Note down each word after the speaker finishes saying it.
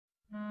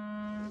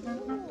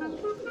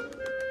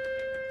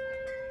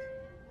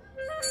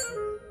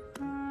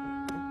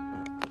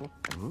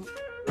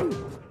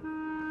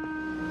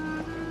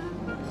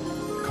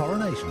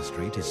Coronation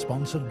Street is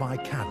sponsored by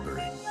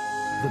Cadbury,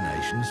 the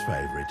nation's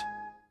favourite.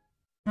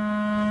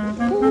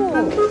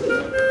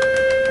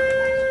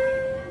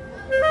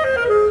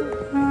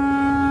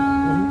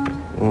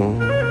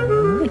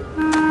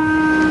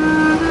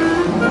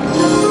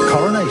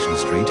 Coronation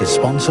Street is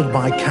sponsored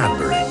by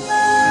Cadbury,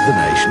 the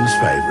nation's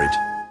favourite.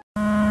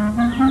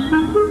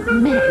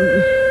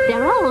 Men,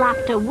 they're all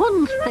after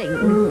one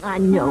thing. I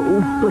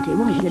know, but he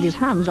won't get his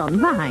hands on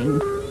mine.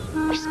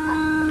 Whisper.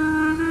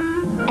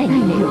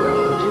 Any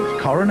road.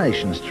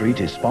 Coronation Street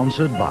is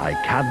sponsored by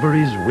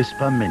Cadbury's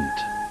Whisper Mint.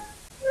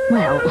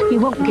 Well, he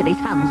won't get his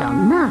hands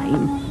on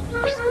mine.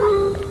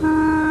 Whisper.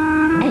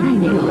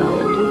 Any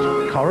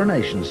road.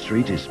 Coronation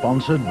Street is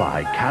sponsored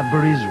by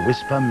Cadbury's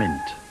Whisper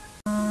Mint.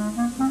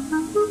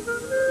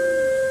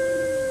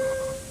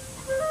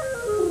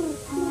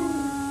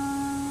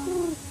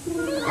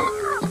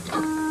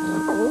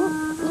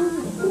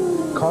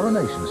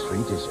 Coronation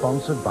Street is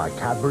sponsored by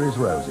Cadbury's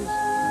Roses,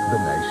 the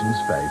nation's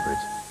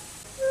favourite.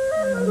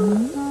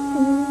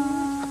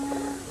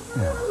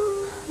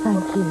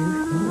 Thank you.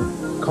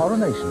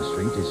 Coronation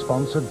Street is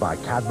sponsored by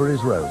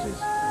Cadbury's Roses,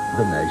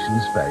 the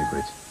nation's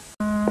favourite.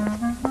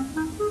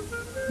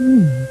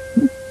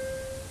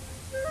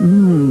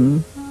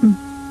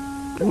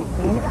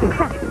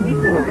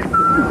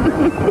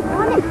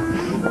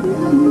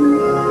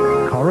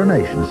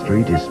 Coronation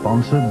Street is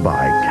sponsored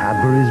by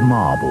Cadbury's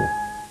Marble.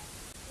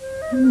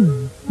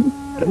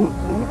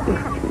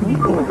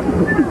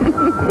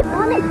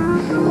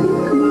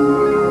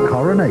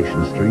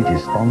 Coronation Street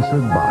is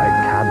sponsored by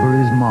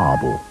Cadbury's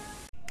Marble.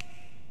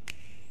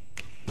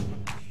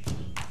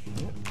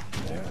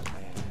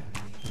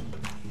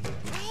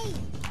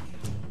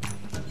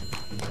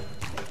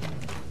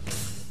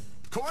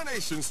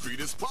 Coronation Street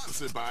is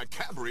sponsored by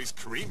Cadbury's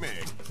Cream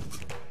Egg.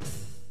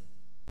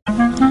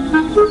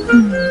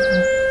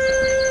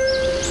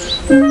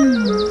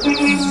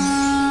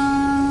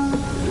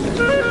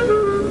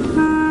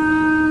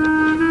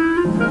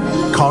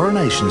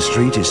 Coronation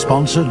Street is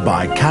sponsored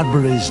by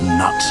Cadbury's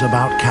Nuts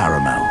About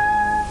Caramel.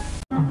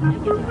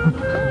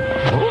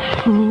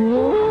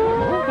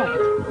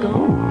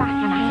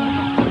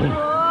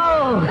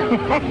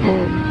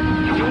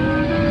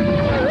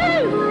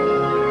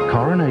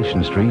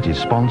 Coronation Street is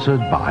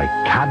sponsored by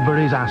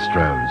Cadbury's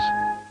Astros.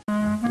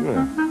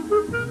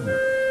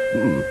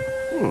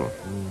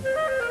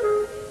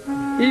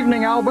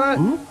 Evening, Albert.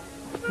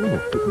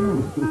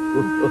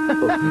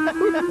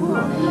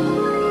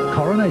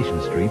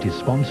 Coronation Street is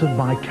sponsored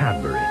by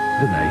Cadbury,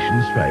 the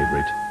nation's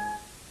favourite.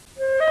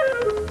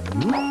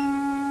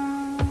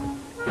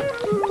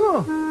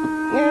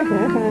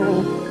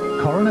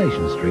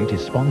 Coronation Street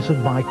is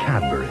sponsored by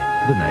Cadbury,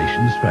 the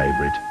nation's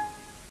favourite.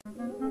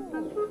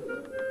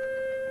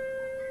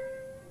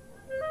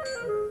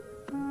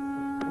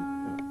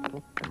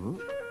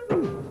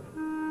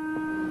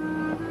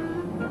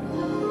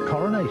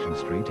 Coronation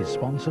Street is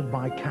sponsored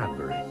by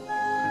Cadbury,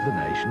 the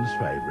nation's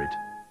favourite.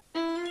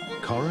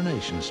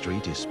 Coronation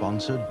Street is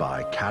sponsored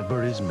by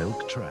Cadbury's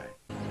Milk Tray.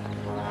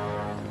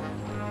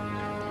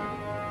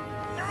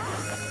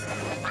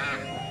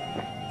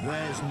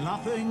 There's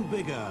nothing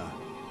bigger.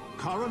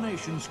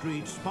 Coronation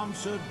Street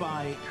sponsored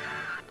by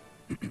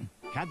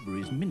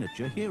Cadbury's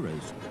Miniature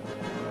Heroes.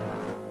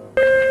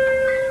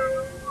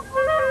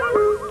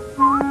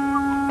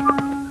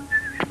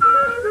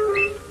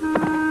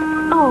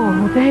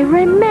 Oh, they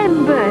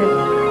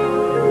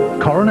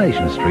remembered.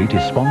 Coronation Street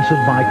is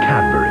sponsored by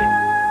Cadbury.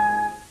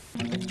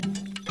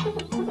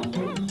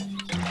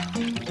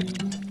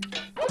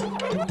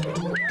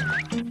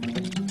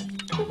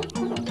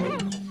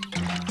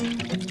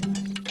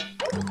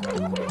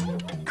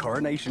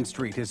 Coronation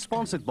Street is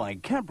sponsored by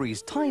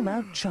Cadbury's Time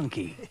Out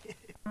Chunky.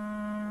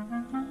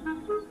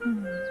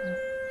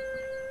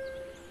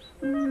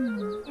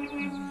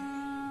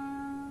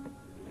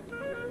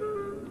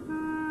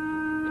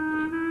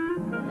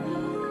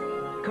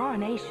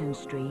 Coronation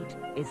Street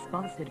is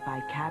sponsored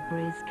by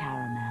Cadbury's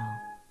Caramel.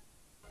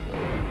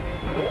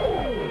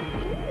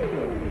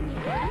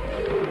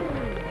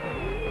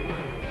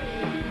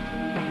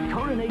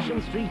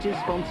 Coronation Street is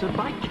sponsored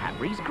by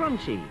Cadbury's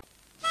Crunchy.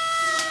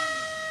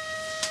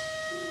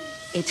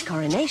 It's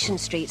Coronation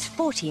Street's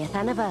 40th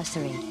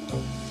anniversary.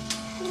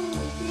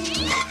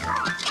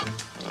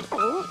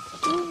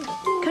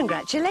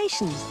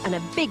 Congratulations, and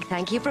a big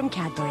thank you from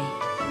Cadbury.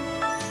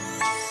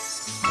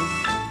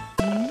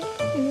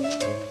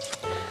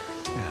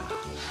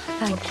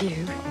 Thank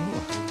you.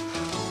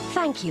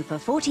 Thank you for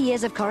 40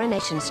 years of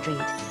Coronation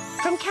Street.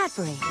 From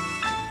Cadbury.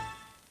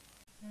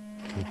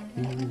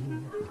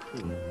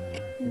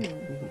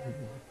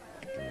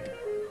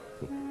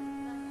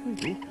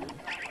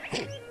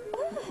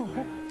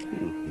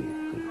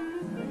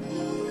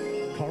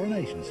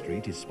 Coronation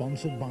Street is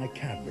sponsored by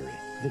Cadbury,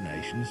 the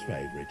nation's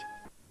favourite.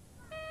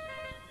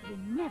 You're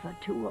never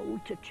too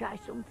old to try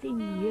something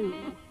new.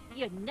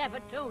 You're never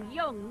too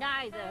young,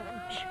 neither.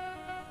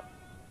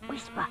 Shh.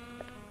 Whisper.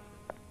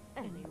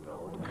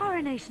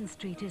 Coronation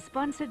Street is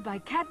sponsored by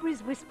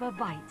Cadbury's Whisper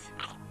Bites.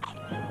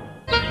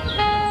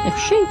 If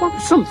she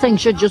wants something,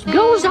 she just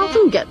goes out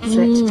and gets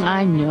it.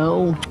 I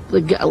know.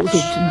 The girls of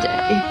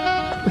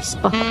today.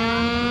 Whisper.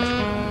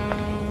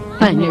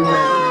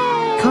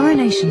 Anyway.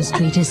 Coronation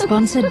Street is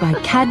sponsored by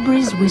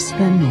Cadbury's Whisper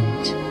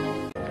Mint.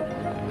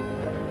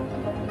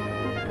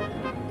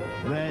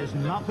 There's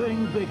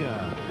nothing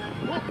bigger.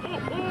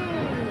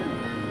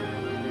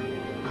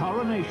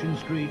 Coronation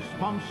Street,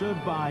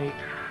 sponsored by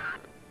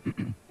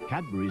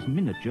Cadbury's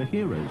Miniature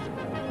Heroes.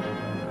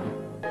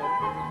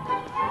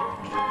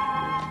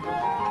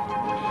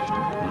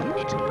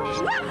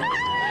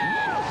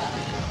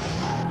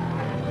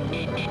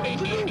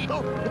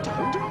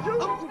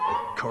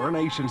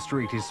 Coronation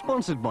Street is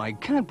sponsored by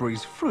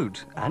Cadbury's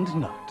Fruit and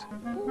Nut.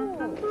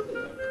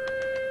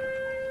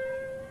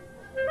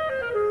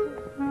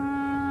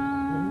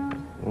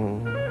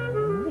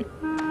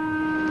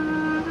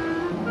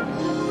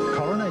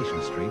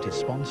 Coronation Street is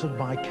sponsored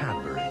by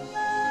Cadbury,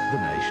 the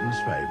nation's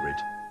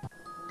favourite.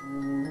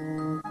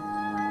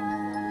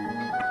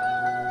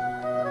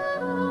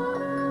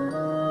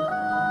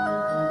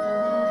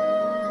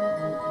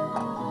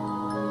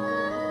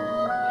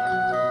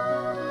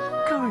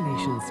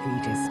 Coronation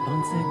Street is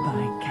sponsored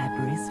by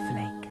Cadbury's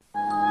Flake.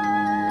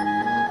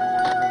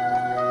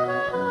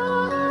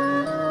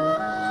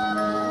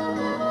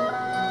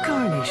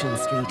 Coronation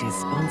Street is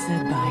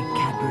sponsored by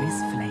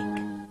Cadbury's Flake.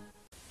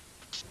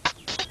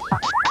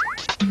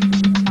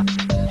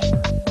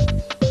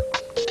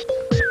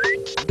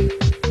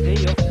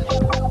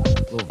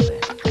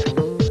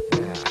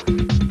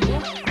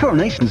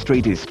 Coronation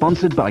Street is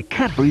sponsored by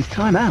Cadbury's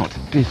Time Out,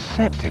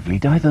 deceptively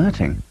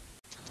diverting.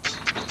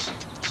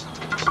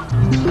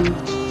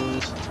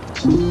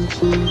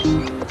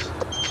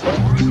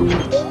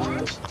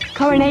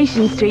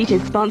 Coronation Street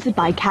is sponsored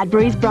by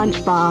Cadbury's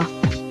Brunch Bar,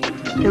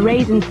 the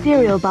raisin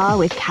cereal bar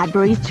with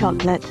Cadbury's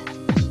chocolate.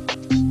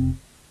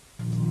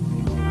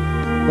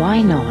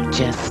 Why not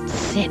just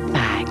sit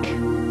back,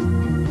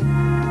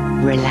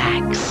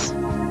 relax,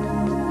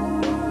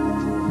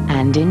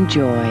 and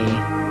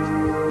enjoy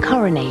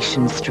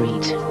Coronation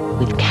Street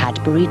with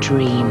Cadbury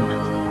Dream.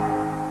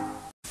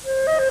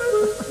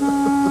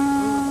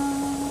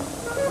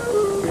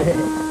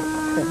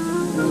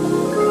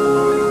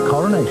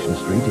 Coronation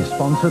Street is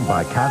sponsored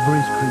by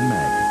Cadbury's Cream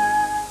Egg.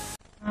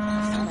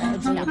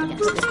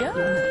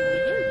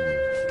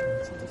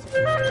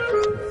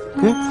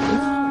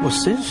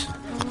 What's this?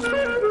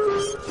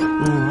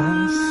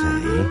 I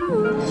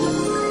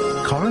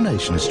see.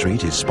 Coronation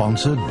Street is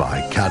sponsored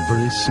by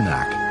Cadbury's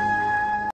Snack.